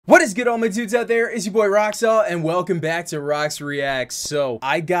is good, all my dudes out there? It's your boy Roxalt, and welcome back to Rox Reacts. So,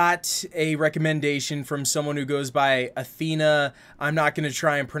 I got a recommendation from someone who goes by Athena. I'm not going to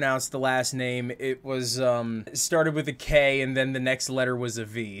try and pronounce the last name. It was, it started with a K, and then the next letter was a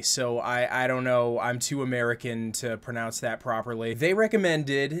V. So, I don't know. I'm too American to pronounce that properly. They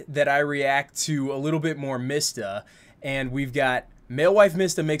recommended that I react to a little bit more Mysta, and we've got Male Wife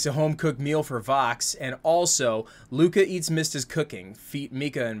Mysta makes a home-cooked meal for Vox, and also, Luca eats Mysta's cooking, feat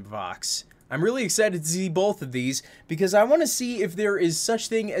Mika and Vox. I'm really excited to see both of these, because I want to see if there is such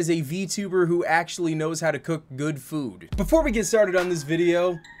thing as a VTuber who actually knows how to cook good food. Before we get started on this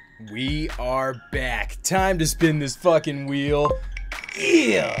video, we are back. Time to spin this fucking wheel.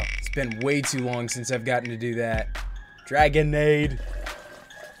 Yeah! It's been way too long since I've gotten to do that. Dragonade.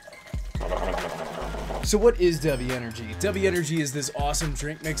 So what is Dubby Energy? Dubby Energy is this awesome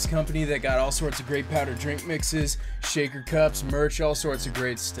drink mix company that got all sorts of great powdered drink mixes, shaker cups, merch, all sorts of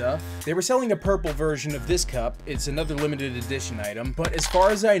great stuff. They were selling a purple version of this cup. It's another limited edition item, but as far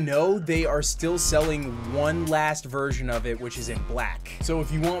as I know, they are still selling one last version of it, which is in black. So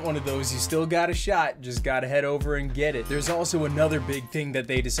if you want one of those, you still got a shot, just gotta head over and get it. There's also another big thing that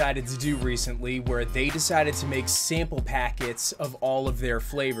they decided to do recently, where they decided to make sample packets of all of their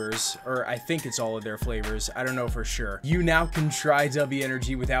flavors, or I think it's all of their flavors. I don't know for sure. You now can try Dubby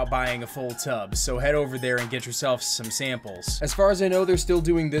Energy without buying a full tub, so head over there and get yourself some samples. As far as I know, they're still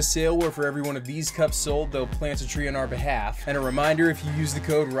doing this sale where for every one of these cups sold, they'll plant a tree on our behalf. And a reminder, if you use the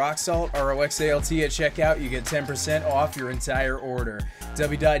code Roxalt, ROXALT at checkout, you get 10% off your entire order.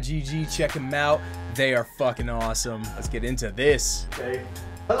 Dubby.gg, check them out. They are fucking awesome. Let's get into this. Okay.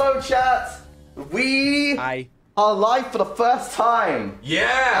 Hello, chat. We are live for the first time.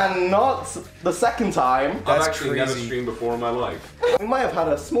 Yeah! And not the second time. I've actually never streamed before in my life. We might have had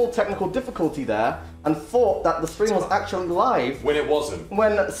a small technical difficulty there and thought that the stream was actually live. When it wasn't.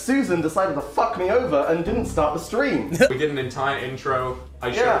 When Susan decided to fuck me over and didn't start the stream. We did an entire intro.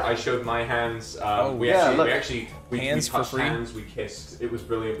 I showed my hands. We touched hands, we kissed. It was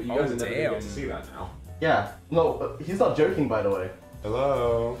brilliant. But you guys are never going to get to see that now. Yeah. No, he's not joking, by the way.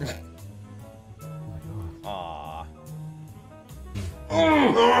 Hello.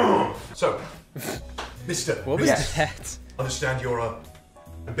 So, Mister, What was that? understand you're a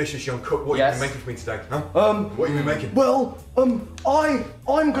ambitious young cook. What have you been making for me today, huh? What have you been making? Well,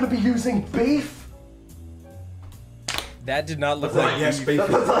 I'm gonna be using beef. That did not look like yes, beef.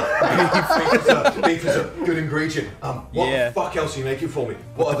 beef is a good ingredient. What the fuck else are you making for me?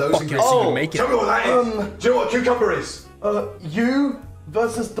 What are those ingredients? Tell me what that is. Do you know what a cucumber is? You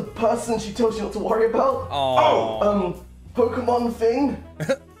versus the person she tells you not to worry about. Pokemon thing,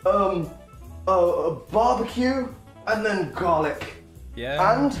 barbecue, and then garlic.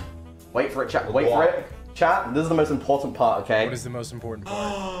 Yeah. And wait for it, chat. Wait for it, chat. This is the most important part, okay? What is the most important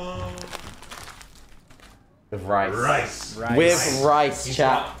part? With rice. Rice. With rice,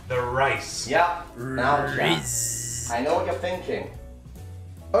 chat. The rice. Yeah. Now, chat. I know what you're thinking.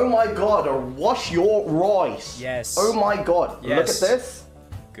 Oh my god! Wash your rice. Yes. Oh my god! Yes. Look at this.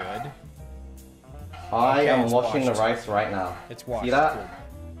 Good. I am washing the rice right now. It's washed. See that? Good.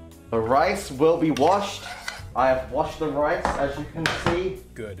 The rice will be washed. I have washed the rice, as you can see.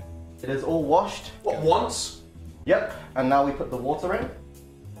 Good. It is all washed. What, once? Yep. And now we put the water in.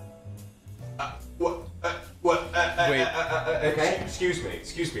 Wait. Okay. Excuse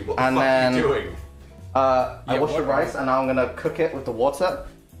me. What the And fuck then, are you doing? I washed the rice, and now I'm gonna cook it with the water.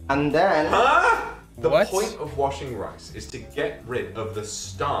 And then... Huh? The What? point of washing rice is to get rid of the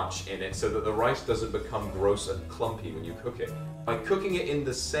starch in it so that the rice doesn't become gross and clumpy when you cook it. By cooking it in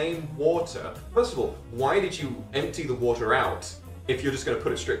the same water, first of all, why did you empty the water out if you're just going to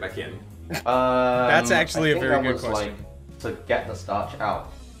put it straight back in? That's actually a very good question. Like, to get the starch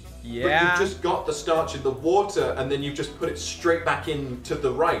out. Yeah. But you've just got the starch in the water and then you've just put it straight back into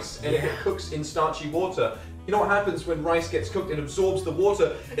the rice. And if it cooks in starchy water, you know what happens when rice gets cooked and absorbs the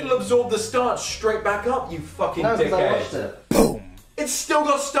water? It'll absorb the starch straight back up, you fucking dickhead. No, because I washed it. Boom. It's still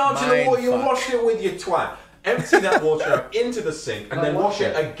got starch in the water, you washed it with your twat. Empty that water into the sink and then wash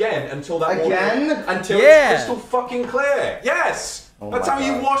it again until that water... Until it's crystal fucking clear. Yes! That's how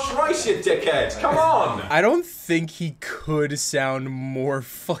you wash rice, you dickhead. Come on! I don't think he could sound more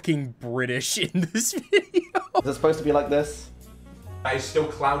fucking British in this video. Is it supposed to be like this? That is still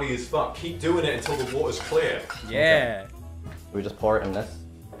cloudy as fuck. Keep doing it until the water's clear. Yeah. We just pour it in this.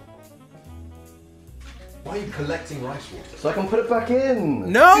 Why are you collecting rice water? So I can put it back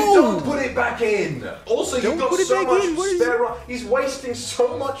in. No! You don't put it back in. Also, you've got so much spare rice. He's wasting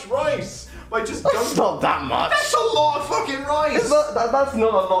so much rice by just dumping. That's not that much. That's a lot of fucking rice. That's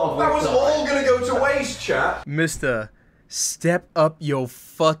not a lot of rice. That was all gonna go to waste, chat. Mysta, Step up your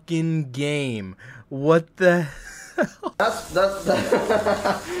fucking game. What the hell? That's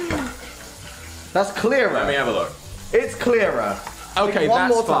clearer. Let me have a look. It's clearer. Okay,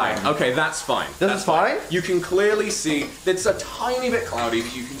 that's fine. Okay, that's fine. This is fine? You can clearly see, it's a tiny bit cloudy,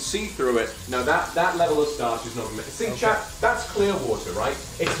 but you can see through it. No, that level of starch is not... See, chat, that's clear water, right?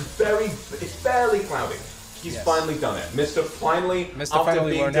 It's barely cloudy. He's finally done it. Mysta finally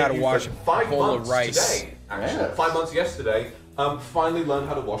learned how to wash a bowl of rice. Today, actually, 5 months yesterday, finally learned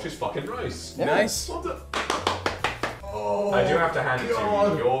how to wash his fucking rice. Yeah. Nice. I do have to hand it to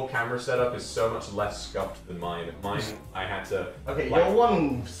you. Your camera setup is so much less scuffed than mine. Mine, I had to... Okay, like, your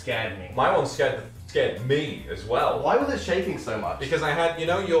one scared me. My one scared me as well. Why was it shaking so much? Because I had, you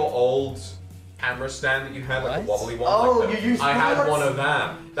know, your old camera stand that you had, like a wobbly one? Oh, like you used I had one of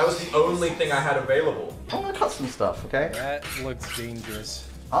them. That was the only thing I had available. I'm gonna cut some stuff, okay? That looks dangerous.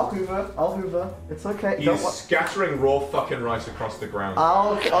 I'll hoover. It's okay. He's scattering raw fucking rice across the ground.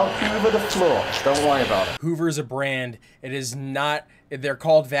 I'll hoover the floor. Don't worry about it. Hoover is a brand. It is not. They're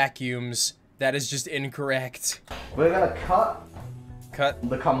called vacuums. That is just incorrect. We're gonna cut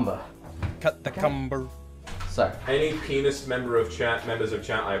the cumber. Cut the cumber. So. Any penis members of chat,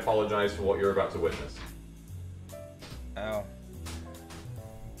 I apologize for what you're about to witness. Oh.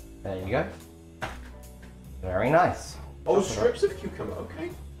 There you go. Very nice. Oh, strips of cucumber. Okay.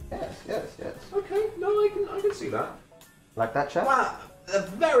 Yes. Okay. No, I can see that. Like that, chef? Wow, they're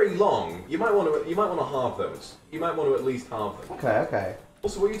very long. You might want to halve those. You might want to at least halve them. Okay.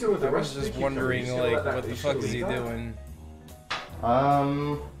 Also, what are you doing with the rest of the cucumber? I was just wondering, like, what the fuck is he doing?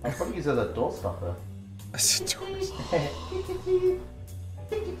 I'll probably use it as a door stopper. Recycling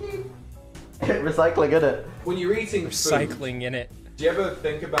in it. When you're eating recycling in it. Do you ever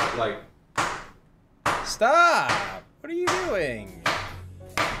think about, like... Stop! What are you doing?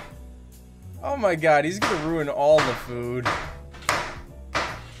 Oh my god, he's gonna ruin all the food.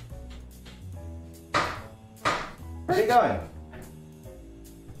 Where are you going?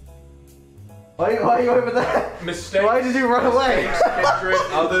 Why are you over there? Mistakes. Why did you run away? Kindred,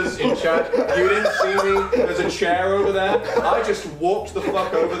 others in chat. You didn't see me. There's a chair over there. I just walked the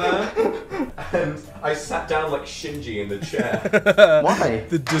fuck over there. And I sat down like Shinji in the chair. Why?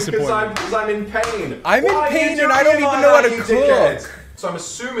 The disappointment. Because I'm in pain. I'm in pain and I don't even know how to cook. So I'm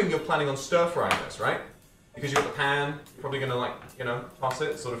assuming you're planning on stir frying this, right? Because you've got the pan, you're probably gonna, like, you know, toss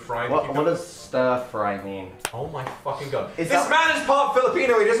it, sort of fry it. What does stir fry mean? Oh my fucking god. This man is part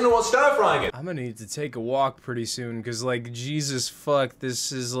Filipino, he doesn't know what stir frying is. I'm gonna need to take a walk pretty soon, because, like, Jesus fuck,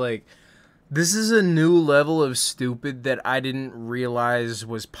 this is a new level of stupid that I didn't realize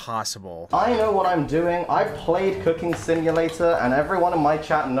was possible. I know what I'm doing. I played Cooking Simulator, and everyone in my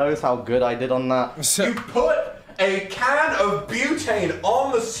chat knows how good I did on that. You put a can of butane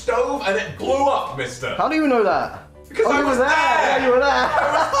on the stove and it blew up, mister. How do you know that? Because I was there! Yeah, you were there!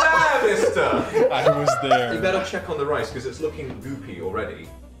 I was there, mister! I was there. You better check on the rice because it's looking goopy already.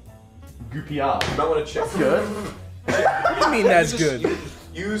 Goopy up. You might want to check. That's good. What do you mean that's good?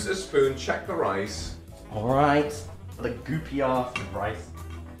 Use a spoon, check the rice. Alright. The goopy ass rice.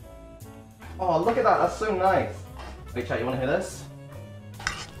 Oh, look at that. That's so nice. Wait, chat, you want to hear this?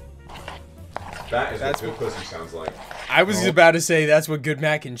 That is what good pussy sounds like. I was about to say that's what good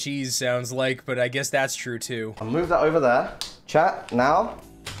mac and cheese sounds like, but I guess that's true too. I'll move that over there. Chat, now,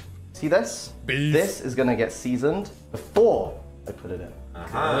 see this? Beef. This is gonna get seasoned before I put it in.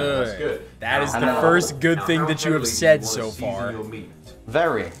 That's good. That is the first good thing that you have said so far.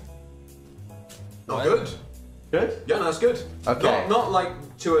 Very. Not good. Good? Yeah, no, that's good. Okay. Not like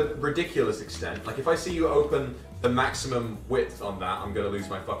to a ridiculous extent. Like if I see you open the maximum width on that, I'm gonna lose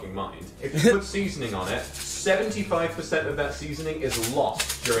my fucking mind. If you put seasoning on it, 75% of that seasoning is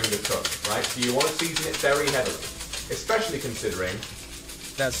lost during the cook, right? So you want to season it very heavily, especially considering...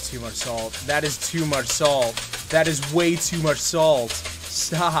 That's too much salt. That is too much salt. That is way too much salt.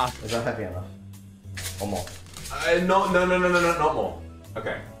 Stop. Is that heavy enough? Or more? No, not more.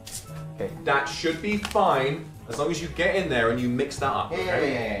 Okay. That should be fine, as long as you get in there and you mix that up.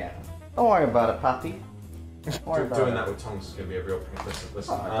 Yeah. Don't worry about it, Pappy. Doing that with tongs is going to be a real pain.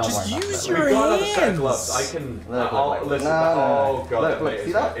 Listen. Just use your hands. We got another set of gloves. I can... listen. Oh, God. Look,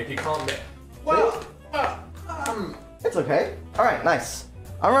 see that? If you can't... It's okay. Alright, nice.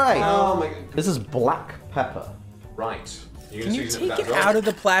 Alright. Oh, my God. This is black pepper. Right. Can you take it out of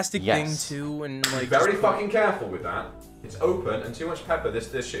the plastic thing, too? And like, be very fucking careful with that. It's open, and too much pepper, this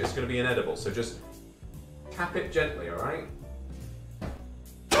shit is going to be inedible. So just tap it gently, alright?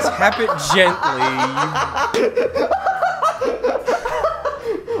 Tap it gently.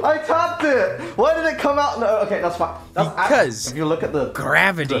 I tapped it! Why did it come out? No, okay, that's fine. Because if you look at the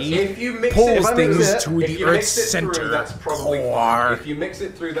gravity If you mix pulls it, things to if the you mix Earth's it center through, that's probably core. fine. If you mix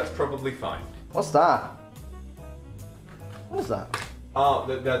it through, that's probably fine. What's that? What is that? Oh,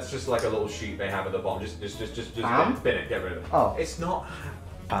 that's just like a little sheet they have at the bottom. Just bin it, get rid of it. Oh. It's not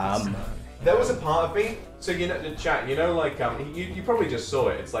There was a part of me, so you know, the chat, you know, like, you probably just saw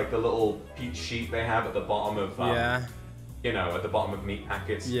it. It's like the little peach sheet they have at the bottom of, you know, at the bottom of meat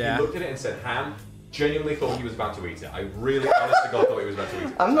packets. Yeah. He looked at it and said, ham, genuinely thought he was about to eat it. I really, honest to God, thought he was about to eat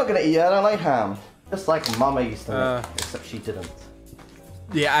it. I'm not gonna eat it, I don't like ham. Just like Mama used to make, except she didn't.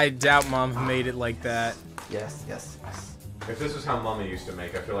 Yeah, I doubt Mom made it like that. Yes, yes, yes. If this was how Mama used to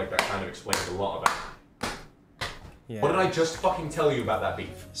make, I feel like that kind of explains a lot of it. Yeah. What did I just fucking tell you about that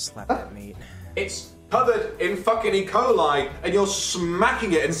beef? Slap that meat. It's covered in fucking E. coli, and you're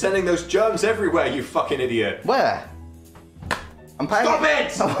smacking it and sending those germs everywhere, you fucking idiot. Where? I'm Stop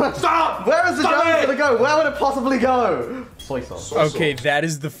it! Stop! Where is the Stop jam it! gonna go? Where would it possibly go? Soy sauce. Soy Okay, sauce. that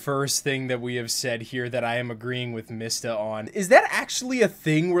is the first thing that we have said here that I am agreeing with Mysta on. Is that actually a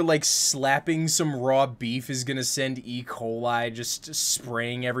thing where, like, slapping some raw beef is gonna send E. coli just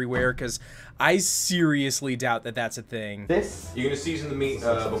spraying everywhere? Because I seriously doubt that that's a thing. This? You're gonna season the meat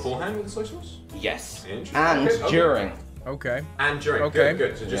beforehand with the soy sauce? Yes. Interesting. And Okay, okay. during. Okay. And during. Okay. Good,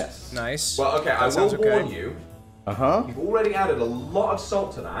 good. So just... Yes. Nice. Well, okay, I will sounds okay. warn you. Uh-huh. You've already added a lot of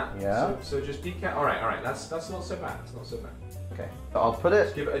salt to that. Yeah. So just be careful. Alright, that's not so bad. That's not so bad. Okay. So I'll put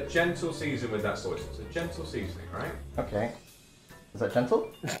it... Give it a gentle season with that soy sauce. A gentle seasoning, right? Okay. Is that gentle?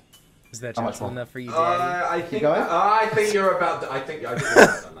 Is that How much gentle more? enough for you, Daddy? I think you're about to, I think you're about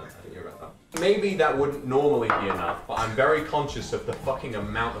done. I think you're about done. Maybe that wouldn't normally be enough, but I'm very conscious of the fucking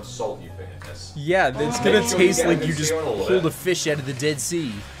amount of salt you put in this. Yeah, it's gonna Make sure taste you get like a you good just seal on all of pulled it. a fish out of the Dead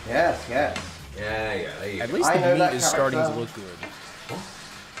Sea. Yes, yes. Yeah, there you At go. least I the know meat that is starting to character. look good.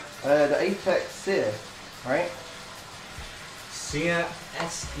 The Apex Sear, right? Sear,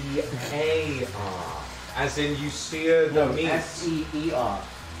 S-E-A-R. As in you sear the meat. S-E-E-R.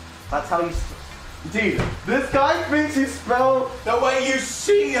 That's how you... Dude, this guy thinks you spell... The way you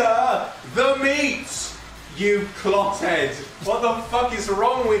sear the meat! You clothead! What the fuck is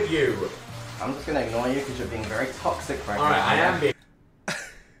wrong with you? I'm just gonna ignore you because you're being very toxic right now. Alright, I am being...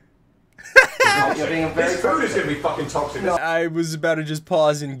 You're being very This food is toxic. gonna be fucking toxic. I was about to just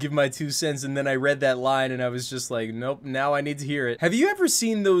pause and give my 2 cents, and then I read that line, and I was just like, nope, now I need to hear it. Have you ever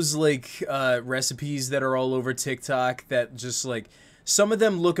seen those, like, recipes that are all over TikTok that just, like, some of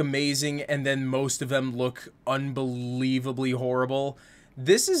them look amazing, and then most of them look unbelievably horrible?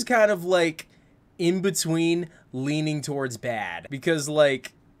 This is kind of, like, in between, leaning towards bad. Because,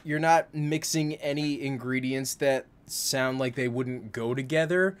 like, you're not mixing any ingredients that sound like they wouldn't go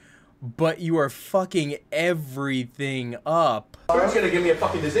together, but you are fucking everything up. Food's gonna give me a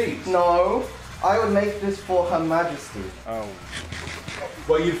fucking disease. No, I would make this for Her Majesty. Oh.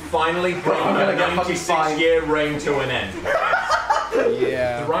 Well, you finally brought I'm gonna a get fucking fined. 96-year reign to an end.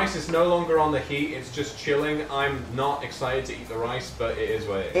 Yeah. The rice is no longer on the heat, it's just chilling. I'm not excited to eat the rice, but it is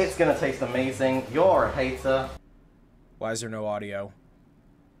what it is. It's gonna taste amazing. You're a hater. Why is there no audio?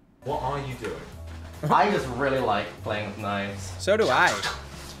 What are you doing? I just really like playing with knives. So do I.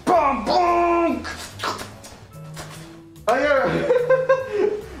 Boom, boom! Oh yeah.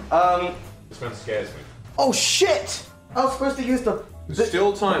 This one scares me. Oh shit! I was supposed to use the...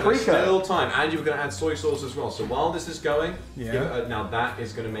 Still time, there's paprika. still time. And you're going to add soy sauce as well. So while this is going, Yeah. give it now that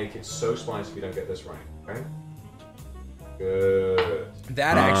is going to make it so spicy if you don't get this right. Okay? Good.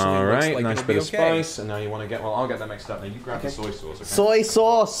 That actually looks like nice it'll bit be of okay. spice. And now you want to get, well, I'll get that mixed up. Now you grab the soy sauce, okay? Soy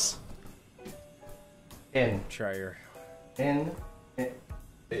sauce! In. Try your... In.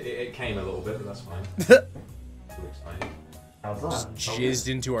 It came a little bit, but that's fine. Too exciting. How's that? Jizzed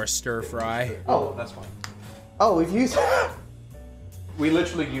into our stir fry. Oh. That's fine. Oh, we've used... We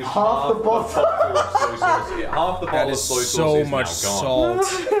literally used Half the bottle. bottle of soy sauce. Yeah, half the That bottle of is soy sauce so is much now gone.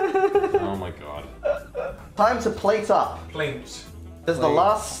 salt. Oh my god. Time to plate up. Plate. This is the Plate.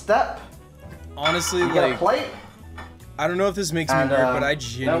 last step. Honestly, You get a like, plate. I don't know if this makes me And, weird, but I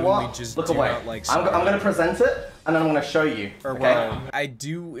you know genuinely what? just Look do away. not like I'm salt. going to present it, and then I'm going to show you. Or, okay? well, I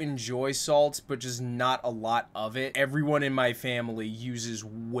do enjoy salt, but just not a lot of it. Everyone in my family uses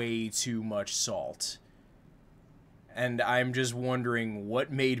way too much salt. And I'm just wondering what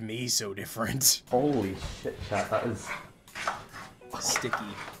made me so different. Holy shit, chat. That is... Sticky.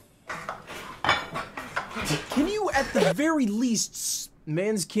 Can you, at the very least,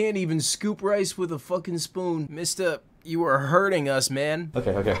 mans can't even scoop rice with a fucking spoon. Mysta, you are hurting us, man.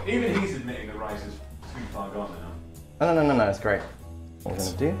 Okay, okay. Even he's admitting the rice is too far gone now. No, it's great. What we're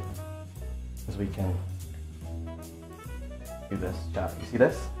going to do is we can Do this, chat. You see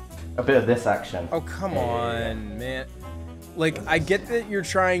this? A bit of this action. Oh, come on, man. Like, I get that you're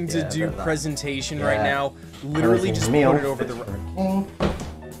trying to do presentation right now. Literally just put it over the...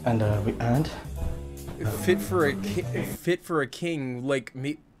 And, Fit for a king, like,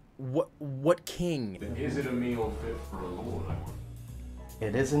 me... What king? Is it a meal fit for a lord?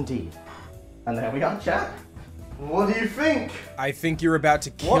 It is indeed. And there we are, chat. What do you think? I think you're about to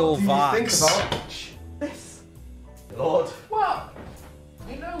kill Vox. What do you think about this? Lord. Well,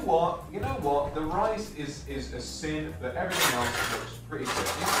 you know what? The rice is a sin, but everything else looks pretty good.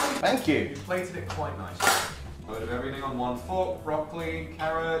 Thank you. You plated it quite nicely. Load of everything on one fork, broccoli,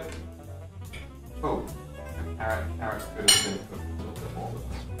 carrot. Oh, carrots could have been cooked a little bit more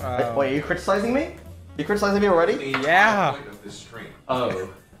with this. Wait, are you criticizing me? You criticizing me already? Yeah. Point of this stream. Oh.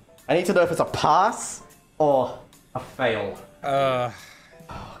 I need to know if it's a pass or a fail. Oh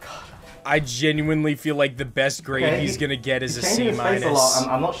god. I genuinely feel like the best grade he's gonna get is a C-. A lot.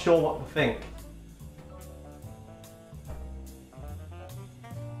 I'm not sure what to think.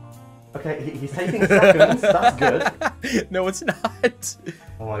 Okay, he's taking seconds. That's good. No, it's not.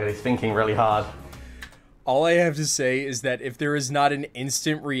 Oh my god, he's thinking really hard. All I have to say is that if there is not an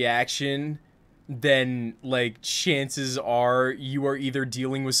instant reaction, then, like, chances are you are either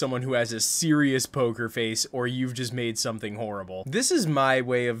dealing with someone who has a serious poker face or you've just made something horrible. This is my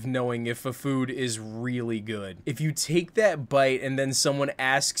way of knowing if a food is really good. If you take that bite and then someone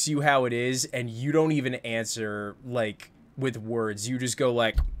asks you how it is and you don't even answer, like, with words, you just go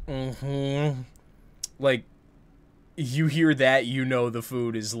like, like, you hear that, you know the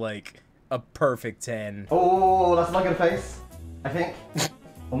food is, like, a perfect 10. Oh, that's not a good face, I think.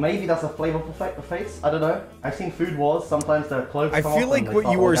 Or maybe that's a flavorful face. I don't know. I've seen Food Wars. Sometimes the clothes come I feel off like and what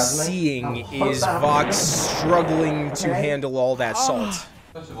they you are start orgasming. seeing is that Vox struggling to handle all that salt.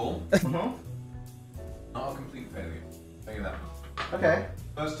 First of all, not a complete failure. Tell you that. Okay.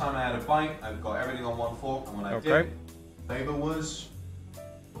 First time I had a bite, I got everything on one fork, and when I did, flavor was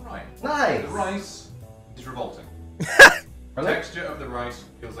alright. Nice. The rice is revolting. The texture of the rice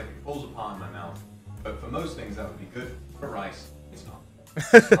feels like it pulls apart in my mouth. But for most things that would be good. For rice, it's not.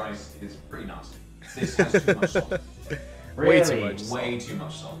 This rice is pretty nasty. This has too much salt. Really? Way too much. Way too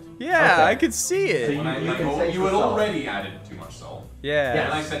much salt. Yeah, Okay. I could see it. So You had already added too much salt. Yeah.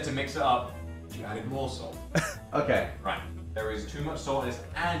 And I said to mix it up, you added more salt. Okay. Right. There is too much salt in this,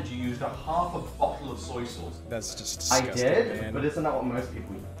 and you used half a bottle of soy sauce. That's just I disgusting, did, man. but isn't that what most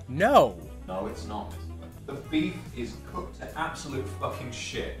people eat? No. No, it's not. The beef is cooked to absolute fucking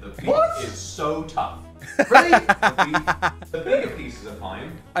shit. The beef What? is so tough. Really? The bigger pieces are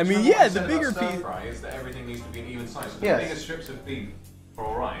fine. I mean, Remember yeah, what I the said bigger about stir piece- fry is that everything needs to be an even size. So the Yes. bigger strips of beef are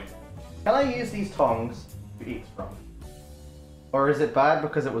alright. Can I use these tongs to eat from? Or is it bad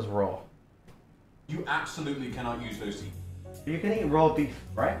because it was raw? You absolutely cannot use those to eat. You can eat raw beef,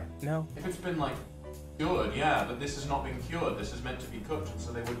 right? No. If it's been like cured, yeah, but this has not been cured. This is meant to be cooked, and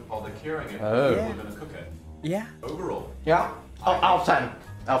so they wouldn't bother curing it. Oh. They were going to cook it. Yeah. Overall, Yeah. Oh, out of 10.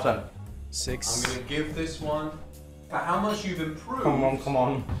 Out of 10. 6. I'm going to give this one for how much you've improved. Come on, come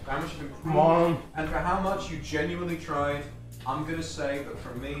on. For how much you've improved. Come on. And for how much you genuinely tried. I'm going to say that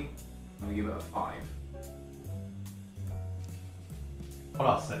for me, I'm going to give it a 5. What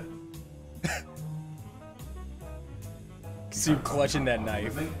else? See you clutching that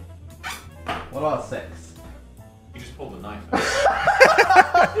knife. With me? What about 6? He just pulled the knife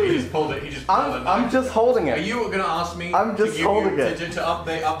out. He just pulled it. He just pulled the knife. I'm just holding it. Are you going to ask me I'm just holding it. to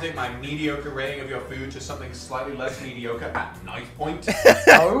update my mediocre rating of your food to something slightly less mediocre at knife point?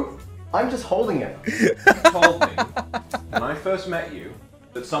 No, I'm just holding it. You told me when I first met you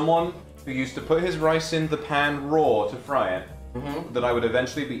that someone who used to put his rice in the pan raw to fry it, that I would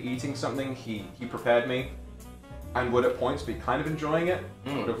eventually be eating something he prepared me and would at points be kind of enjoying it,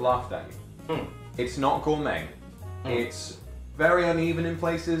 would have laughed at you. It's not gourmet. It's very uneven in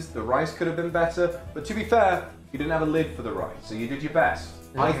places. The rice could have been better, but to be fair, you didn't have a lid for the rice, so you did your best.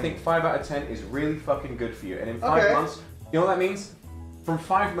 I think 5 out of 10 is really fucking good for you, and in 5 months, you know what that means? In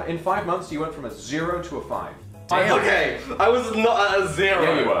 5 months, you went from a 0 to a 5. Damn. Okay, I was not at a 0.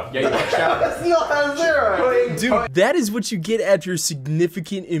 Yeah, you were. Yeah, you were. That's not at a 0. Dude, that is what you get after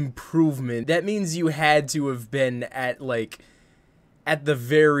significant improvement. That means you had to have been at, like, at the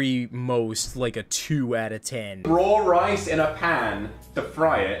very most, like a 2 out of 10. Raw rice in a pan to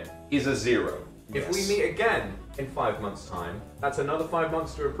fry it is a 0. If Yes. we meet again in 5 months' time, that's another 5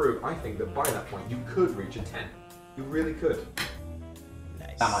 months to improve. I think that by that point, you could reach a 10. You really could.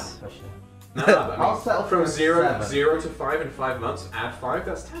 Nice. That might be pushing. No, but I I'll mean, settle for from a 0 7. to 5 in 5 months, add 5,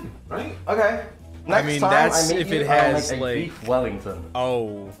 that's 10, right? Okay. Next time that's I meet if you, it I'll has, make a like... beef Wellington.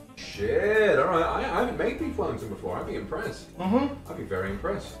 Oh. Shit, alright, I haven't made beef Wellington before. I'd be impressed. I'd be very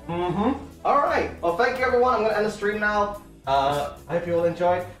impressed. Alright, well thank you everyone. I'm gonna end the stream now. I hope you all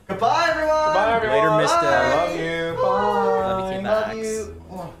enjoyed. Goodbye everyone! Goodbye everyone! Later, Mysta. I love you. Bye!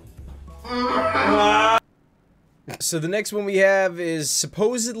 Love you. So the next one we have is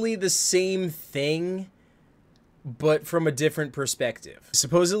supposedly the same thing, but from a different perspective.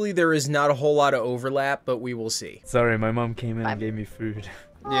 Supposedly there is not a whole lot of overlap, but we will see. Sorry, my mom came in and gave me food.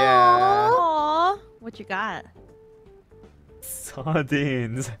 Yeah. Aww. What you got?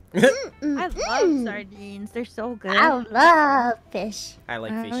 Sardines. I love sardines. They're so good. I love fish. I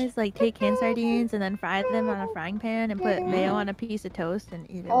like I fish. always like take canned sardines and then fry them on a frying pan and put mayo on a piece of toast and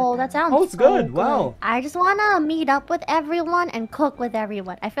eat it. Oh, with that them. sounds Oh, it's so good. Wow. I just wanna meet up with everyone and cook with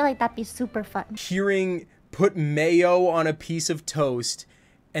everyone. I feel like that'd be super fun. Hearing put mayo on a piece of toast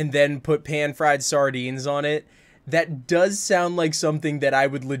and then put pan-fried sardines on it, that does sound like something that I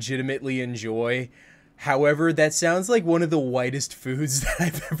would legitimately enjoy. However, that sounds like one of the whitest foods that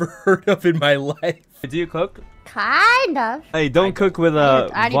I've ever heard of in my life. Do you cook? Kind of. Hey, don't cook with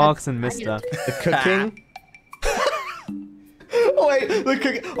I need Vox to- and I need Mysta. The cooking. Oh wait, the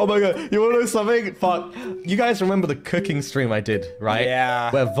cooking. Oh my god, you wanna know something? Fuck. You guys remember the cooking stream I did, right?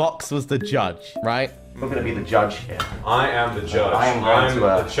 Yeah. Where Vox was the judge, right? We're gonna be the judge here. I am the judge. I am going to,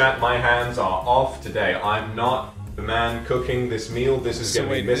 the chat. My hands are off today. I'm not the man cooking this meal. This is So going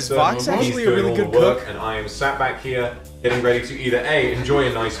to be wait, is Mysta. Vox He's actually a doing really all good the work, cook? and I am sat back here getting ready to either A, enjoy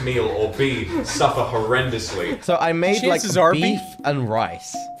a nice meal, or B, suffer horrendously. So I made like Chances are beef and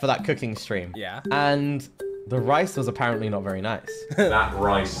rice for that cooking stream. Yeah. And the rice was apparently not very nice. That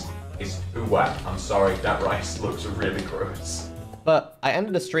rice is too wet. I'm sorry, that rice looks really gross. But I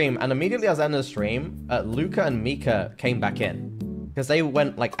ended the stream, and immediately as I ended the stream, Luca and Mika came back in. Because they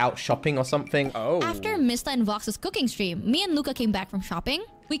went like out shopping or something. Oh. After Mysta and Vox's cooking stream, me and Luca came back from shopping.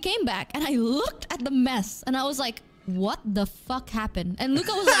 We came back and I looked at the mess and I was like, what the fuck happened? And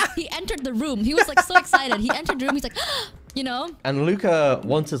Luca was like, he entered the room. He was like so excited. He entered the room. He's like, you know? And Luca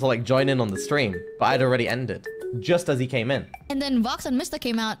wanted to like join in on the stream, but I'd already ended. Just as he came in. And then Vox and Mysta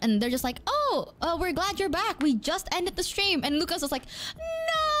came out and they're just like, oh, we're glad you're back. We just ended the stream. And Lucas was like,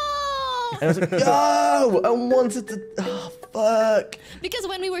 no! And I was like, yo! I wanted to... Oh, fuck. Because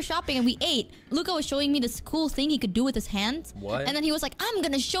when we were shopping and we ate, Luca was showing me this cool thing he could do with his hands. What? And then he was like, I'm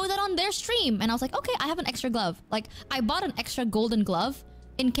gonna show that on their stream. And I was like, okay, I have an extra glove. Like, I bought an extra golden glove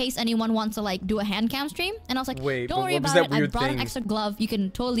in case anyone wants to like do a hand cam stream. And I was like, Wait, don't but worry what was about that it. I weird brought an thing? extra glove. You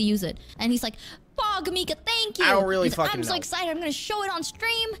can totally use it. And he's like, Fog, Mika, thank you. I don't really He's like, fucking I'm so know. excited. I'm gonna show it on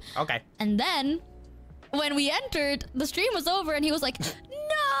stream. Okay. And then when we entered, the stream was over and he was like, no!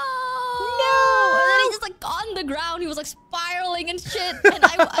 And then he just like on the ground, he was like spiraling and shit. And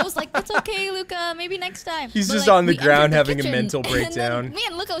I was like, it's okay, Luca, maybe next time. He's But, just like, on the we entered ground having a kitchen, mental and then breakdown. me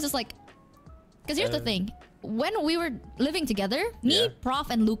and Luca was just like, because here's the thing. When we were living together, me, Yeah. Prof,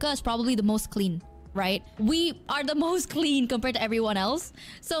 and Luca is probably the most clean. Right? We are the most clean compared to everyone else.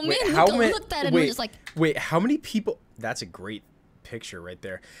 So me and Luca looked at it and we're just like... Wait, how many people... That's a great picture right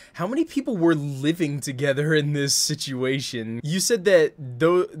there. How many people were living together in this situation? You said that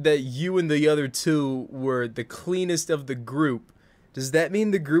that you and the other two were the cleanest of the group. Does that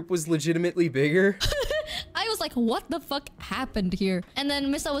mean the group was legitimately bigger? I was like, what the fuck happened here? And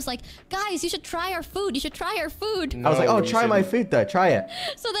then Mysta was like, guys, you should try our food. You should try our food. I was like, No, oh, you try my shouldn't. food though, try it.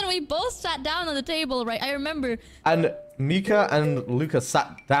 So then we both sat down on the table, right? I remember. And Mika and Luca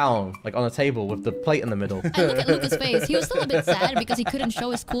sat down, like on a table with the plate in the middle. I look at Luca's face. He was still a bit sad because he couldn't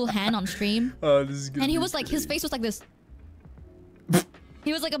show his cool hand on stream. Oh, this is good. And he was like, his face was like this.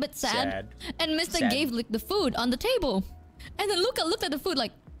 He was like a bit sad. And Mysta Sad. gave like the food on the table. And then Luca looked at the food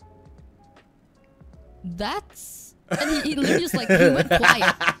like, that's... And he literally just like, he went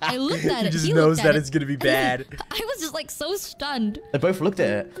quiet. I looked at He it. just He knows looked that at it's gonna be bad. I was just like so stunned. They both looked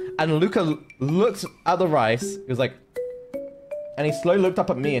at it, and Luca looked at the rice. He was like, and he slowly looked up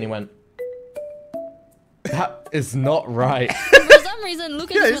at me, and he went, "That is not right." For some reason,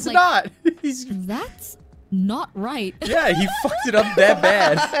 Luca Yeah, just it's was like, not. He's that's not right. yeah, he fucked it up that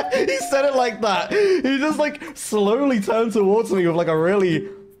bad. He said it like that. He just like slowly turned towards me with like a really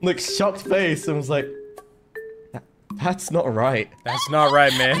like shocked face, and was like, "That's not right." That's not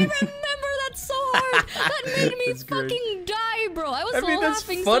right, I man. remember that so hard. That made me That's great. fucking die, bro. I was I mean, that's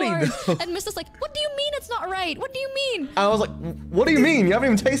laughing funny, so hard. though. And Mysta's like, what do you mean it's not right? What do you mean? And I was like, "What do you mean? You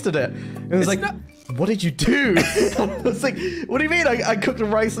haven't even tasted it." And it was like, "What did you do?" And I was like, "What do you mean? I cooked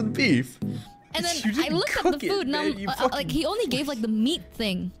rice and beef." And then You I didn't looked at cook the it, food, and man. I'm, You like fucking- he only gave like the meat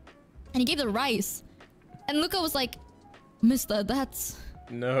thing, and he gave the rice. And Luca was like, Mysta,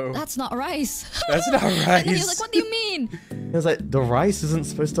 No. That's not rice. That's not rice. And then he was like, what do you mean? It was like, the rice isn't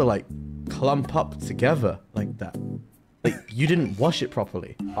supposed to like clump up together like that. Like, you didn't wash it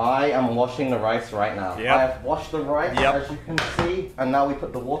properly. I am washing the rice right now. Yep. I have washed the rice, as you can see, and now we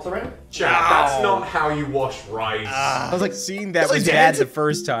put the water in. Chat, that's not how you wash rice. I was like, Seeing that was was I bad dead? the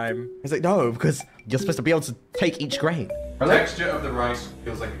first time. He's like, no, because you're supposed to be able to take each grain. The texture of the rice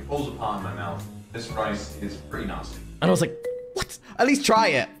feels like it falls apart in my mouth. This rice is pretty nasty. And I was like, what? At least try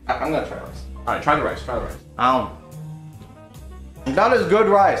it. I'm gonna try rice. Alright, try the rice, try the rice. Not as good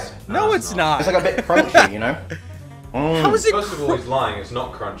rice. No, it's not. It's like a bit crunchy, you know? How is it? First of all, he's lying, it's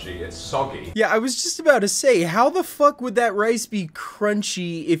not crunchy, it's soggy. Yeah, I was just about to say, how the fuck would that rice be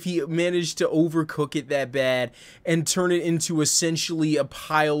crunchy if he managed to overcook it that bad and turn it into essentially a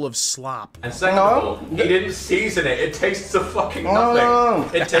pile of slop? And second of all, he didn't season it, it tastes of fucking nothing.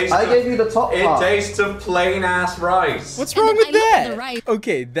 No. It tastes I gave you the top part. It tastes of plain ass rice. What's And wrong then with I looked at that? the rice.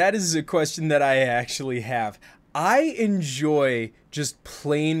 Okay, that is a question that I actually have. I enjoy just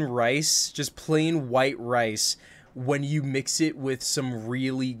plain rice, just plain white rice, when you mix it with some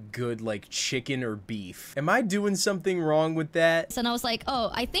really good like chicken or beef. Am I doing something wrong with that? And I was like, oh,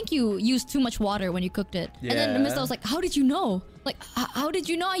 I think you used too much water when you cooked it. Yeah. And then Mysta was like, how did you know? Like, how did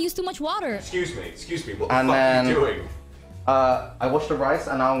you know I used too much water? Excuse me, what the fuck are you doing? I washed the rice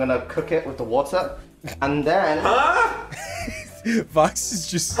and now I'm gonna cook it with the water. And then... Vox is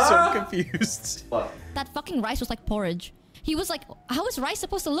just so confused. What? That fucking rice was like porridge. He was like, how is rice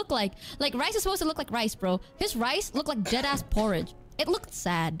supposed to look like? Like, rice is supposed to look like rice, bro. His rice looked like dead-ass porridge. It looked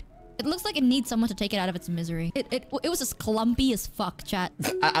sad. It looks like it needs someone to take it out of its misery. It was just clumpy as fuck, chat.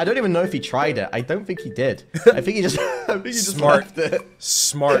 I don't even know if he tried it. I don't think he did. I think he just, Smart. left it.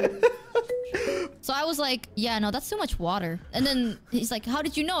 Smart. So I was like, yeah, no, that's too much water. And then he's like, how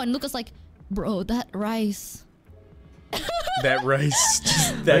did you know? And Luca's like, bro, that rice. That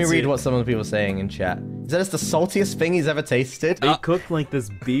rice. Let me read what some of the people are saying in chat. Is that it's the saltiest thing he's ever tasted? They cooked like this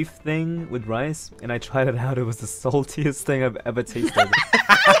beef thing with rice, and I tried it out. It was the saltiest thing I've ever tasted.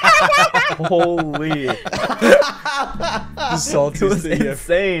 Holy. The It saltiest was thing ever.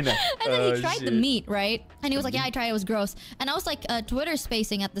 insane. And then he tried the shit. meat, right? And he was like, yeah, I tried it, it was gross. And I was like Twitter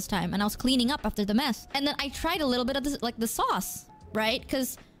spacing at this time, and I was cleaning up after the mess. And then I tried a little bit of this, like the sauce, right?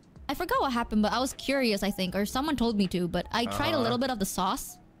 Because I forgot what happened, but I was curious, I think, or someone told me to, but I tried a little bit of the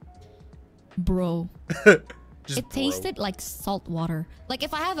sauce. Bro. It tasted like salt water. Like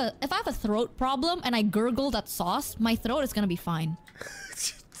if I have a throat problem and I gurgle that sauce, my throat is gonna be fine.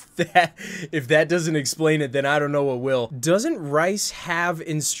 If that doesn't explain it, then I don't know what will. Doesn't rice have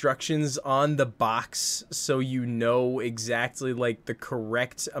instructions on the box so you know exactly like the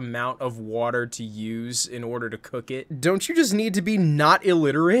correct amount of water to use in order to cook it? Don't you just need to be not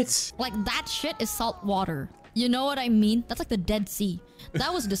illiterate? Like that shit is salt water. You know what I mean? That's like the Dead Sea.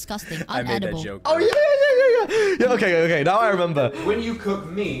 That was disgusting. Unedible. I made that joke. Oh, yeah. Okay, now I remember. When you cook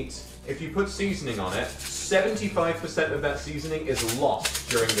meat, if you put seasoning on it, 75% of that seasoning is lost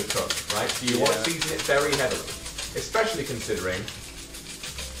during the cook, right? So you want to season it very heavily, especially considering...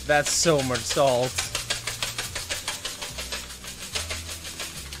 That's so much salt.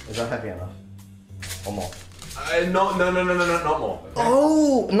 Is that heavy enough? Or more? No, not more. Okay?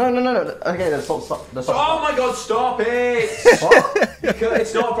 Oh, no. Okay, the salt. Oh my god, stop it! What? Because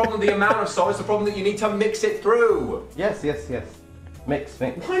it's not a problem the amount of salt, it's the problem that you need to mix it through. Yes. Mix.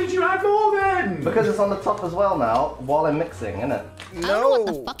 Why did you add more then? Because it's on the top as well now, while I'm mixing, isn't it? I don't know what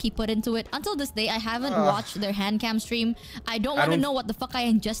the fuck he put into it. Until this day, I haven't watched their hand cam stream. I don't want to know what the fuck I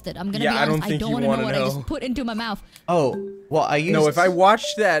ingested. I'm gonna be honest. I don't want to know what I just put into my mouth. Oh, what I used... No, if I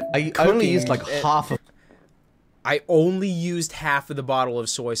watched that I only used like half of... I only used half of the bottle of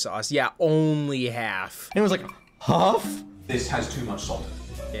soy sauce. Yeah, only half. It was like, half? This has too much salt.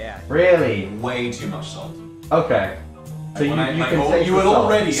 Yeah. Really? Way too much salt. Okay. So you can taste you the had salt.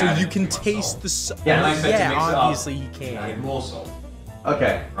 already So added you can too much taste salt. the salt. Yeah, And I said to Yeah, mix it up, obviously you you added can. more salt.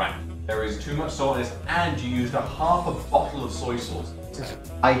 Okay. Right. There is too much salt in this, and you used a half a bottle of soy sauce.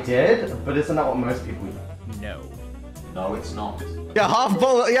 I did, but isn't that what most people use? No. No, it's not. Yeah, half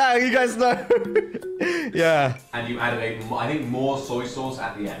bowl. Yeah, you guys know. Yeah. And you added I think more soy sauce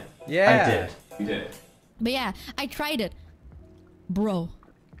at the end. Yeah. I did. You did. But yeah, I tried it. Bro,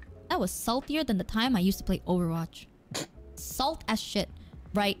 that was saltier than the time I used to play Overwatch. Salt as shit,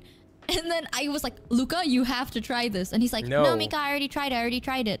 right? And then I was like, Luca, you have to try this. And he's like, no, Mika, I already tried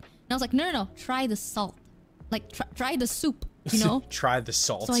it. And I was like, no, try the salt. Like, try the soup, you know? Try the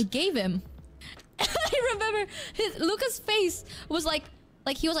salt. So I gave him. I remember Luca's face was like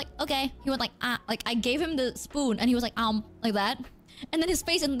he was like, okay. He went like, like I gave him the spoon and he was like, like that. And then his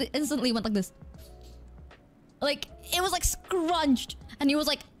face instantly went like this. Like, it was like scrunched. And he was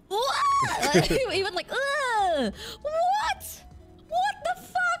like, what? Like, he was like, ugh. What? What the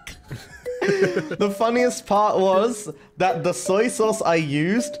fuck? The funniest part was that the soy sauce I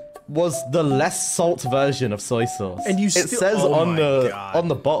used was the less salt version of soy sauce. And you it says on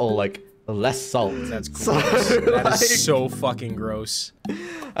the bottle like less salt. That's gross. So, That is so fucking gross.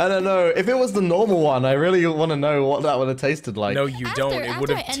 I don't know. If it was the normal one, I really want to know what that would have tasted like. No, you don't. It would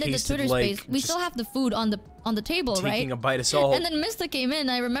have After I ended the tasted Twitter like space, we still have the food on the table, right? taking a bite of salt. And then Mysta came in.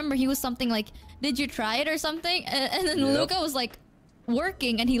 I remember he was something like, "Did you try it or something?" And then Luca was like,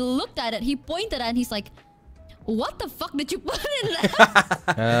 working, and he looked at it. He pointed at it, and he's like, "What the fuck did you put in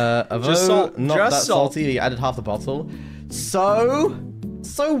that?" Although Just salt. not Just that salt. salty. He added half the bottle.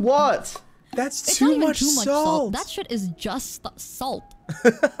 So what? That's It's too not even much too much salt. That shit is just salt.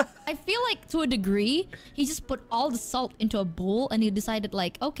 I feel like to a degree, he just put all the salt into a bowl and he decided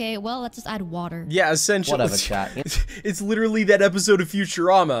like, okay, well, let's just add water. Yeah, essentially. Whatever, chat. It's literally that episode of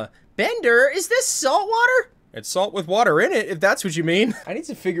Futurama. Bender, is this salt water? It's salt with water in it, if that's what you mean. I need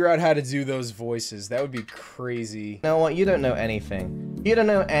to figure out how to do those voices. That would be crazy. You know what? You don't know anything. You don't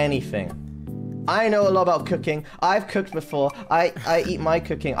know anything. I know a lot about cooking. I've cooked before. I eat my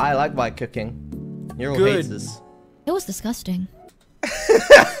cooking. I like my cooking. You're all Good. haters. It was disgusting.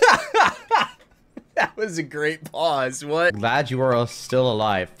 That was a great pause. What? Glad you are still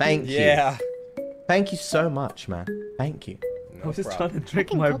alive. Thank you. Yeah. Thank you so much, man. Thank you. I was just trying to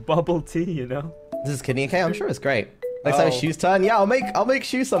drink my bubble tea, you know? This is Kidney okay? I'm sure it's great. Next time it's Shu's turn, yeah, I'll make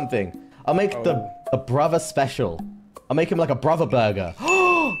Shu something. I'll make the brother special. I'll make him like a brother burger.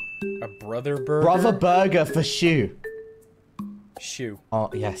 A brother burger? Brother burger for Shu. Shoe. Oh,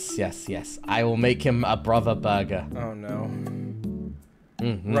 yes, yes, yes. I will make him a brother burger. Oh no.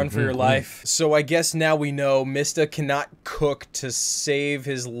 Run for your life. So I guess now we know Mysta cannot cook to save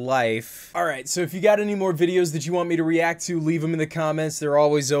his life. Alright, so if you got any more videos that you want me to react to, leave them in the comments. They're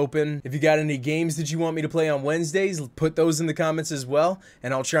always open. If you got any games that you want me to play on Wednesdays, put those in the comments as well,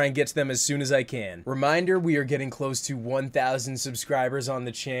 and I'll try and get to them as soon as I can. Reminder, we are getting close to 1,000 subscribers on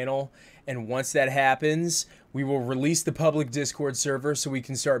the channel, and once that happens, we will release the public Discord server so we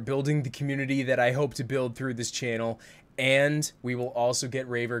can start building the community that I hope to build through this channel. And we will also get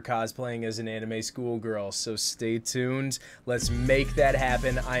Raver cosplaying as an anime schoolgirl, so stay tuned. Let's make that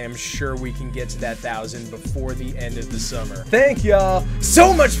happen. I am sure we can get to that 1,000 before the end of the summer. Thank y'all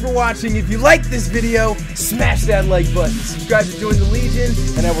so much for watching. If you liked this video, smash that like button. Subscribe to join the Legion,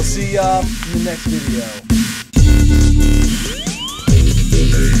 and I will see y'all in the next video.